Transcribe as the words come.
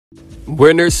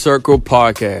Winner's Circle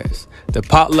Podcast, the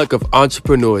potluck of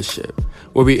entrepreneurship,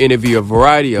 where we interview a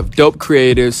variety of dope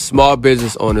creators, small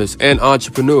business owners, and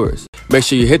entrepreneurs. Make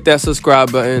sure you hit that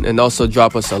subscribe button and also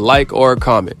drop us a like or a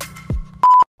comment.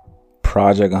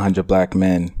 Project 100 Black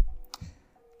Men.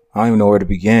 I don't even know where to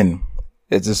begin.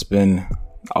 It's just been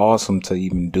awesome to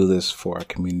even do this for our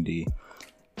community.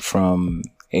 From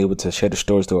able to share the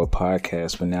stories through a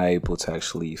podcast, but now able to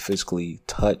actually physically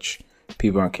touch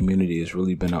people in our community has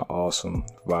really been an awesome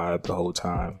vibe the whole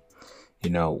time. You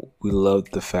know, we love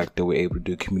the fact that we're able to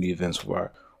do community events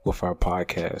with our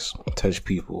podcast, touch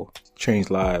people, change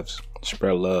lives,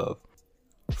 spread love.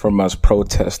 From us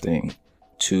protesting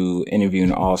to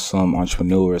interviewing awesome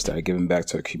entrepreneurs that are giving back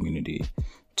to our community,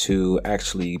 to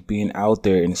actually being out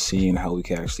there and seeing how we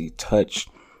can actually touch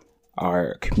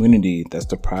our community that's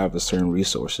deprived of certain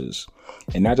resources,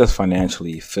 and not just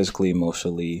financially, physically,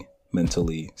 emotionally,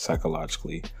 mentally,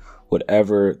 psychologically.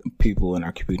 Whatever people in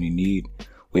our community need,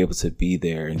 we're able to be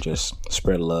there and just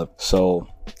spread love. So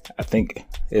I think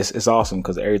it's awesome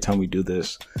because every time we do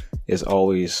this, it's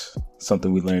always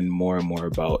something we learn more and more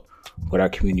about what our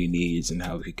community needs and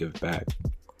how we can give back.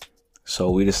 So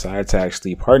we decided to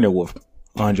actually partner with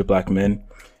 100 Black Men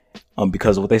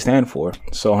because of what they stand for.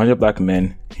 So 100 Black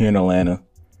Men here in Atlanta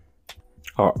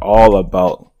are all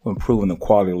about improving the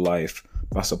quality of life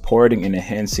by supporting and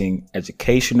enhancing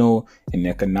educational and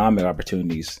economic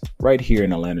opportunities right here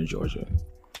in Atlanta, Georgia.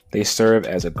 They serve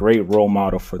as a great role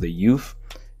model for the youth,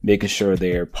 making sure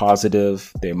they're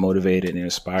positive, they're motivated and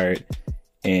inspired,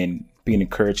 and being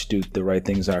encouraged to do the right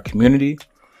things in our community.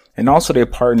 And also they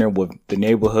partner with the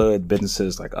neighborhood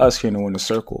businesses like us here in the Winner's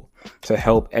Circle to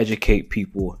help educate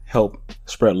people, help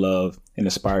spread love, and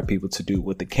inspire people to do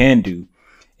what they can do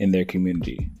in their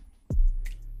community.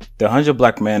 The 100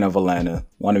 Black Men of Atlanta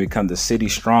want to become the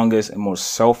city's strongest and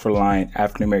most self-reliant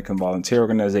African-American volunteer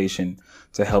organization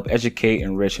to help educate,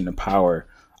 enrich, and empower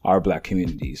our Black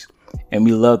communities. And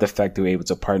we love the fact that we're able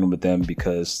to partner with them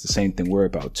because the same thing we're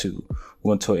about too. We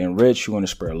want to enrich, we want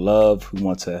to spread love, we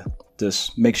want to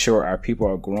just make sure our people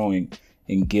are growing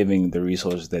and giving the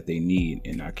resources that they need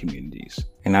in our communities.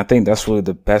 And I think that's really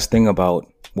the best thing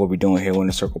about what we're doing here on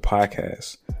the Circle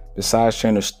Podcast. Besides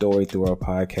sharing a story through our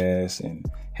podcast and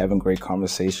having great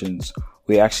conversations,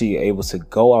 we're actually able to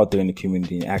go out there in the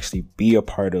community and actually be a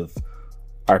part of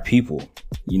our people,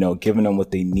 you know, giving them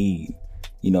what they need,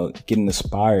 you know, getting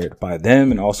inspired by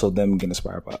them and also them getting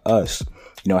inspired by us,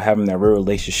 you know, having that real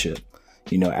relationship,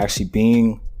 you know, actually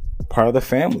being part of the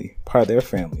family, part of their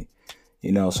family,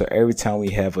 you know. So every time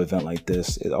we have an event like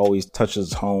this, it always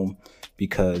touches home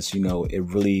because, you know, it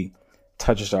really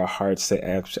touches our hearts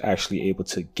to actually able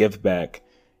to give back,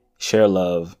 share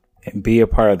love, and be a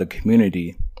part of the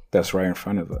community that's right in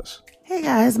front of us. Hey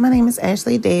guys, my name is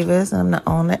Ashley Davis. I'm the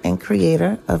owner and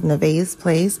creator of Nevaeh's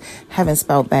Place, haven't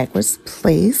spelled backwards,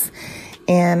 place.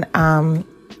 And I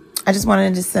just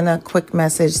wanted to send a quick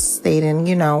message stating,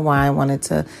 you know, why I wanted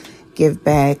to give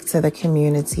back to the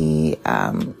community.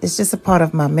 It's just a part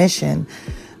of my mission.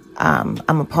 I'm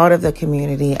a part of the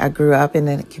community. I grew up in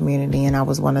the community and I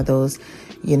was one of those,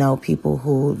 you know, people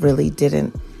who really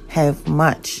didn't have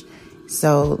much.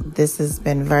 So this has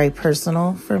been very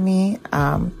personal for me.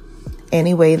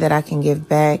 Any way that I can give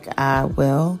back, I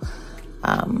will.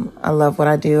 I love what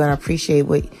I do and I appreciate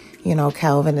what, you know,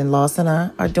 Calvin and Lawson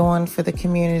are doing for the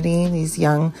community. These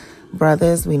young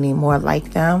brothers, we need more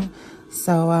like them.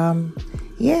 So,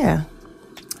 yeah,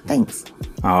 thanks.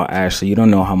 Oh, Ashley, you don't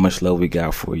know how much love we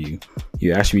got for you.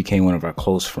 You actually became one of our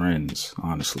close friends,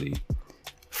 honestly.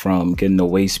 From getting the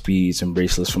waist beads and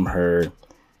bracelets from her,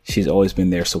 she's always been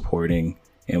there supporting.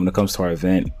 And when it comes to our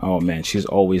event, oh man, she's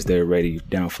always there ready,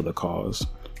 down for the cause.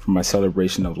 From my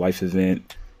celebration of life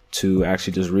event to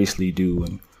actually just recently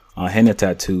doing henna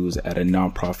tattoos at a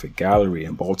nonprofit gallery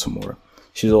in Baltimore.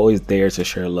 She's always there to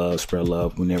share love, spread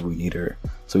love whenever we need her.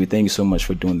 So we thank you so much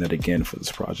for doing that again for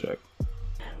this project.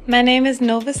 My name is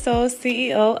Nova Soul,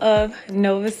 CEO of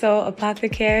Nova Soul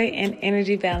Apothecary and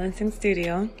Energy Balancing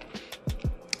Studio.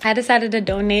 I decided to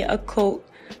donate a coat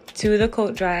to the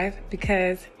coat drive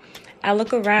because I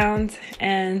look around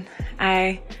and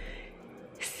I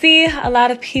see a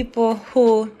lot of people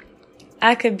who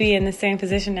I could be in the same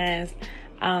position as.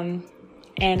 And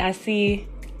I see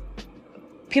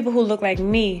people who look like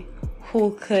me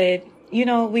who could, you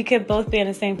know, we could both be in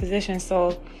the same position.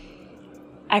 So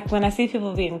when I see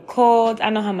people being cold, I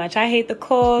know how much I hate the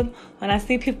cold. When I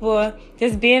see people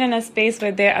just being in a space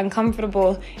where they're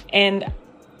uncomfortable and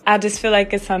I just feel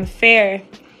like it's unfair,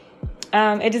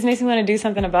 it just makes me want to do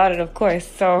something about it, of course.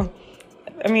 So,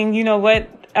 I mean, you know, what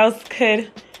else could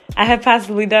I have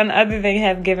possibly done other than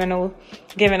have given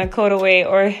a coat away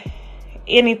or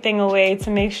anything away to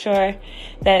make sure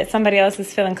that somebody else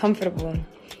is feeling comfortable.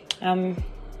 I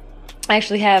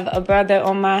actually have a brother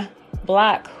on my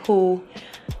block who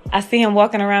I see him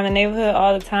walking around the neighborhood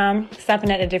all the time,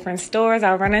 stopping at the different stores.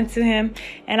 I'll run into him,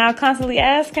 and I'll constantly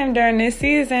ask him during this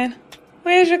season,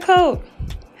 "Where's your coat?"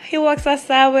 He walks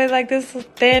outside with like this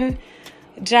thin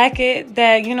jacket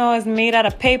that, is made out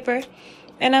of paper.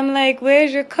 And I'm like,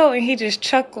 "Where's your coat?" And he just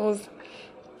chuckles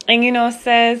and,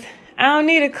 says, "I don't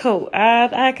need a coat.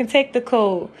 I can take the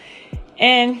cold."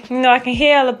 And, I can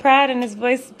hear all the pride in his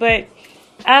voice, but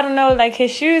I don't know, like his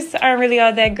shoes aren't really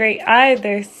all that great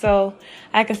either. So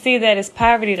I can see that it's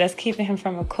poverty that's keeping him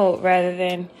from a coat rather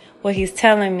than what he's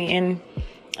telling me. And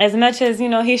as much as,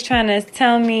 he's trying to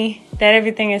tell me that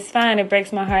everything is fine, it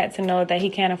breaks my heart to know that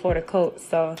he can't afford a coat.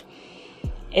 So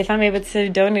if I'm able to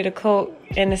donate a coat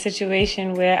in a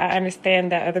situation where I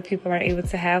understand that other people aren't able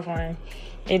to have one,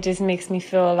 it just makes me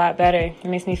feel a lot better. It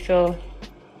makes me feel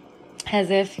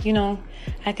as if,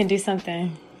 I can do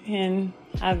something. And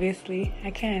obviously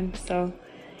I can. So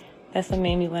that's what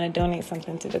made me want to donate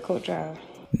something to the coat drive.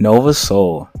 Nova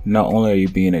Soul, not only are you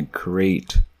being a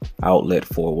great outlet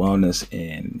for wellness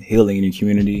and healing in your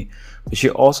community, but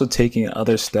you're also taking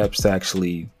other steps to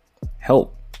actually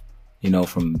help,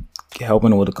 from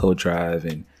helping with the coat drive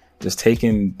and just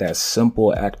taking that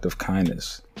simple act of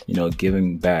kindness,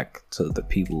 giving back to the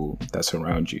people that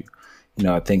surround you.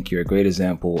 I think you're a great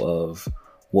example of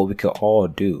what we could all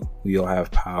do. We all have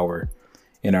power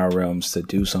in our realms to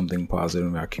do something positive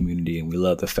in our community, and we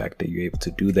love the fact that you're able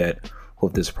to do that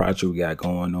with this project we got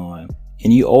going on.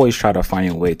 And you always try to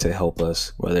find a way to help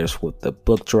us, whether it's with the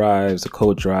book drives, the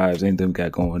coat drives, anything we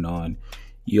got going on.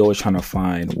 You're always trying to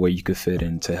find where you could fit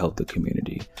in to help the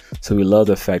community. So we love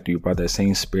the fact that you brought that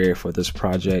same spirit for this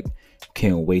project.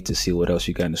 Can't wait to see what else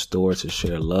you got in the store to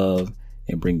share love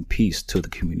and bring peace to the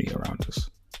community around us.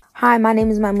 Hi, my name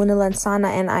is Maimuna Lansana,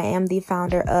 and I am the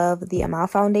founder of the Amal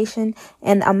Foundation.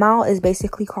 And Amal is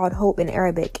basically called hope in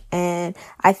Arabic. And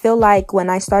I feel like when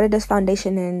I started this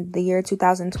foundation in the year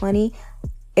 2020,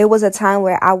 it was a time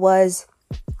where I was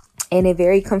in a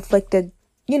very conflicted,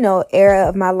 era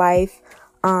of my life.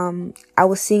 I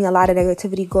was seeing a lot of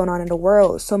negativity going on in the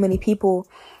world. So many people,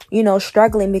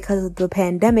 struggling because of the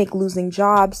pandemic, losing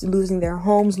jobs, losing their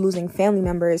homes, losing family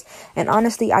members. And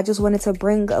honestly, I just wanted to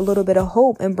bring a little bit of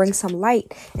hope and bring some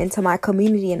light into my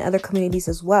community and other communities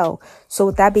as well. So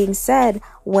with that being said,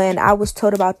 when I was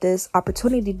told about this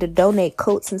opportunity to donate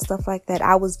coats and stuff like that,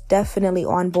 I was definitely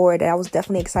on board, and I was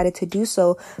definitely excited to do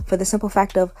so for the simple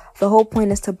fact of the whole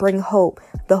point is to bring hope.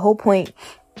 The whole point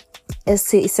is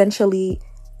to essentially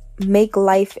make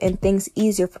life and things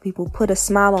easier for people, put a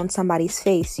smile on somebody's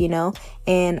face,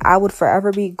 and I would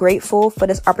forever be grateful for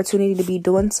this opportunity to be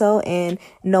doing so, and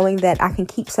knowing that I can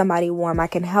keep somebody warm, I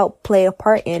can help play a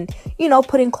part in,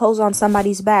 putting clothes on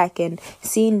somebody's back, and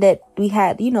seeing that we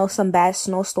had, some bad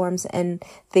snowstorms and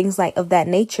things like of that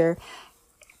nature.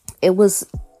 It was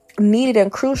needed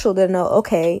and crucial to know,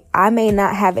 okay, I may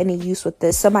not have any use with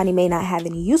this, somebody may not have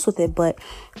any use with it, but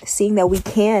seeing that we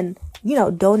can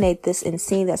donate this and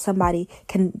seeing that somebody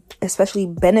can especially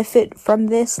benefit from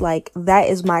this, like that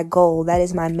is my goal. That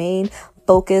is my main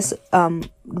focus,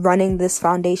 running this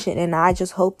foundation. And I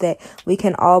just hope that we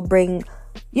can all bring,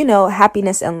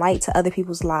 happiness and light to other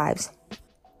people's lives.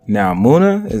 Now,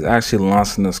 Muna is actually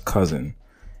Lansana's cousin.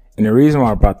 And the reason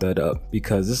why I brought that up,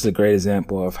 because this is a great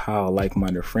example of how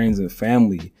like-minded friends and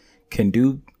family can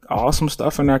do awesome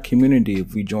stuff in our community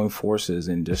if we join forces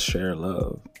and just share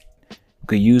love. We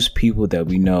could use people that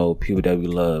we know, people that we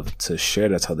love, to share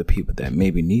that to other people that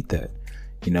maybe need that,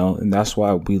 and that's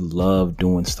why we love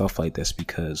doing stuff like this,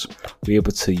 because we're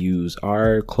able to use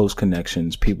our close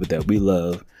connections, people that we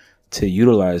love, to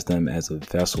utilize them as a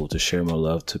vessel to share more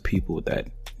love to people that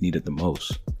need it the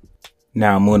most.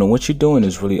 Now, Muna, what you're doing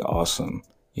is really awesome.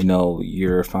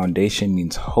 Your foundation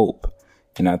means hope,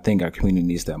 and I think our community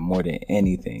needs that more than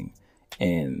anything.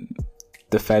 And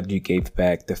the fact that you gave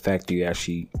back, the fact that you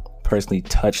actually personally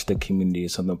touch the community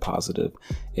is something positive,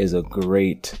 is a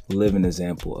great living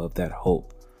example of that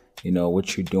hope.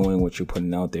 What you're doing, what you're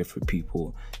putting out there for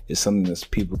people is something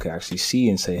that people can actually see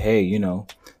and say, hey,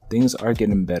 things are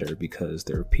getting better because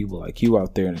there are people like you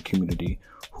out there in the community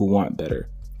who want better.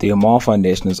 The Amal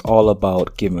Foundation is all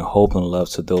about giving hope and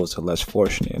love to those that are less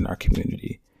fortunate in our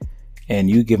community. And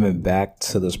you giving back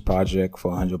to this project for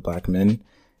 100 Black Men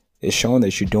is showing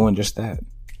that you're doing just that.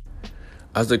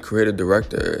 As the creative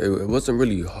director, it wasn't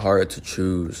really hard to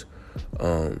choose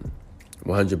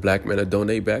 100 Black Men to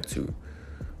donate back to.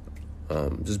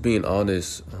 Just being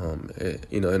honest,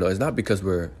 it's not because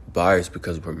we're biased,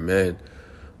 because we're men,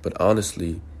 but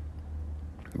honestly,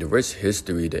 the rich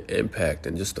history, the impact,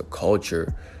 and just the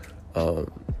culture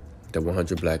that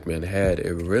 100 Black Men had,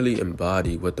 it really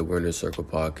embodied what the Winner's Circle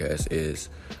podcast is.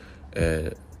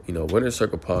 And, Winner's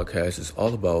Circle podcast is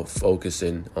all about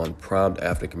focusing on primed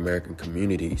African-American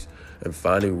communities and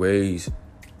finding ways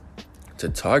to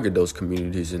target those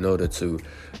communities in order to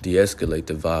de-escalate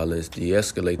the violence,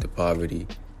 de-escalate the poverty,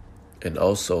 and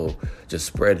also just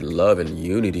spread love and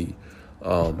unity,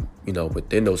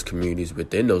 within those communities,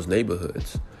 within those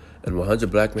neighborhoods. And 100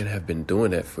 Black Men have been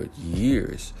doing that for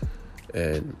years.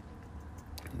 And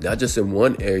not just in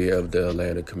one area of the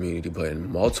Atlanta community, but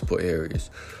in multiple areas.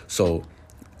 So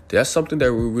that's something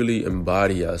that we really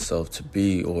embody ourselves to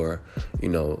be, or,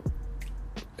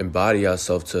 embody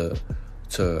ourselves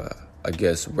to I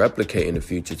guess replicate in the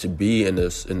future, to be in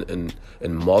this in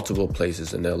multiple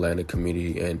places in the Atlanta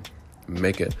community and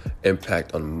make an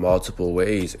impact on multiple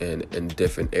ways and in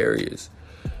different areas.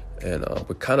 And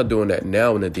we're kind of doing that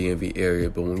now in the DMV area.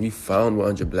 But when we found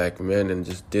 100 Black Men and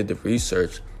just did the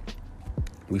research,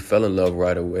 we fell in love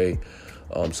right away.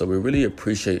 So we really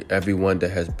appreciate everyone that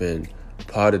has been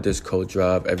part of this coat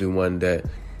drive, everyone that,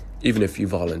 even if you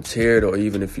volunteered or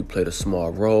even if you played a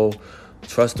small role,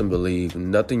 trust and believe,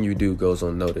 nothing you do goes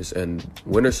unnoticed. And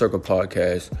Winner's Circle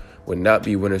Podcast would not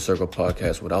be Winner's Circle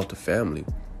Podcast without the family.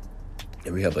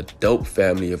 And we have a dope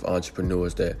family of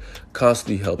entrepreneurs that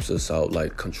constantly helps us out,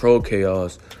 like Control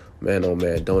Chaos, man, oh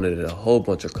man, donated a whole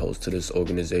bunch of coats to this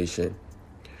organization.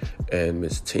 And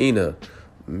Miss Tina,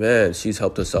 man, she's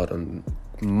helped us out on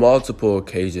multiple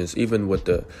occasions. Even with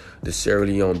the Sierra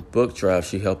Leone book drive,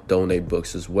 she helped donate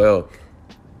books as well.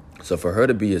 So for her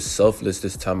to be as selfless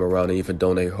this time around and even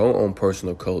donate her own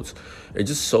personal coats, it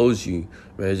just shows you,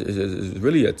 man, it's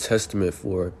really a testament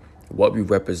for what we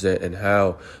represent and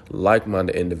how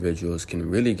like-minded individuals can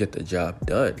really get the job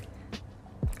done.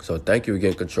 So thank you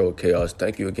again, Control Chaos.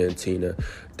 Thank you again, Tina.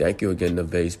 Thank you again,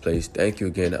 Nevaeh's Place. Thank you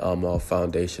again, Amal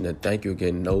Foundation. And thank you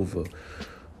again, Nova.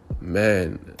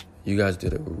 Man, you guys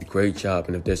did a great job.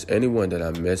 And if there's anyone that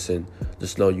I'm missing,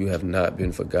 just know you have not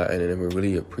been forgotten. And we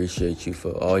really appreciate you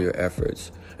for all your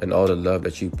efforts and all the love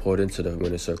that you poured into the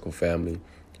Winner's Circle family.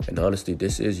 And honestly,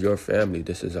 this is your family.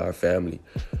 This is our family.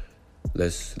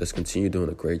 Let's continue doing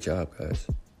a great job, guys.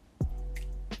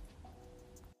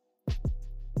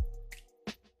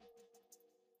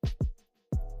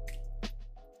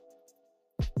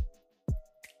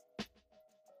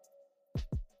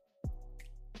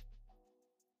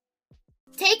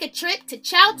 Take a trip to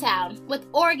Chowtown with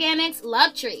Organics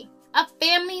Love Tree, a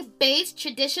family-based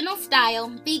traditional style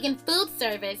vegan food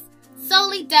service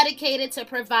solely dedicated to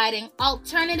providing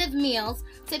alternative meals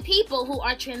to people who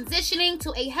are transitioning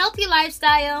to a healthy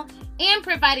lifestyle and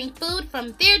providing food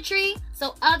from their tree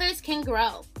so others can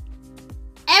grow.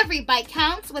 Every bite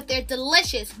counts with their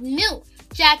delicious new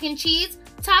jack and cheese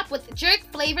topped with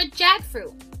jerk-flavored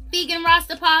jackfruit, vegan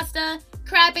rasta pasta,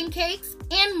 crab and cakes,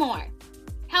 and more.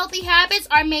 Healthy habits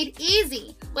are made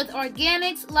easy with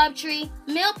Organics Love Tree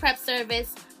meal prep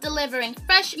service, delivering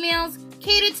fresh meals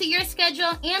catered to your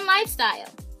schedule and lifestyle.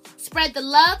 Spread the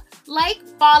love, like,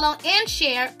 follow, and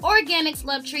share Organics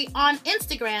Love Tree on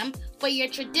Instagram for your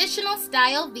traditional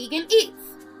style vegan eats.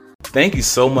 Thank you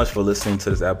so much for listening to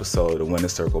this episode of the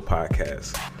Winner's Circle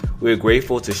Podcast. We are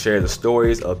grateful to share the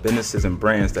stories of businesses and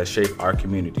brands that shape our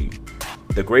community.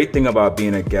 The great thing about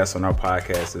being a guest on our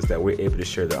podcast is that we're able to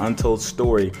share the untold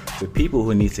story to people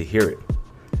who need to hear it.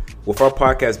 With our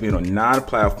podcast being on 9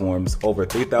 platforms, over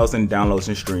 3,000 downloads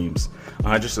and streams,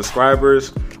 100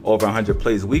 subscribers, over 100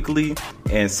 plays weekly,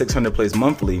 and 600 plays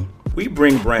monthly, we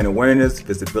bring brand awareness,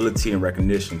 visibility, and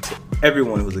recognition to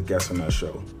everyone who's a guest on our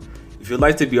show. If you'd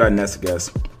like to be our next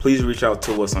guest, please reach out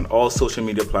to us on all social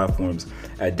media platforms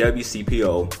at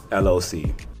WCPO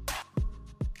LLC.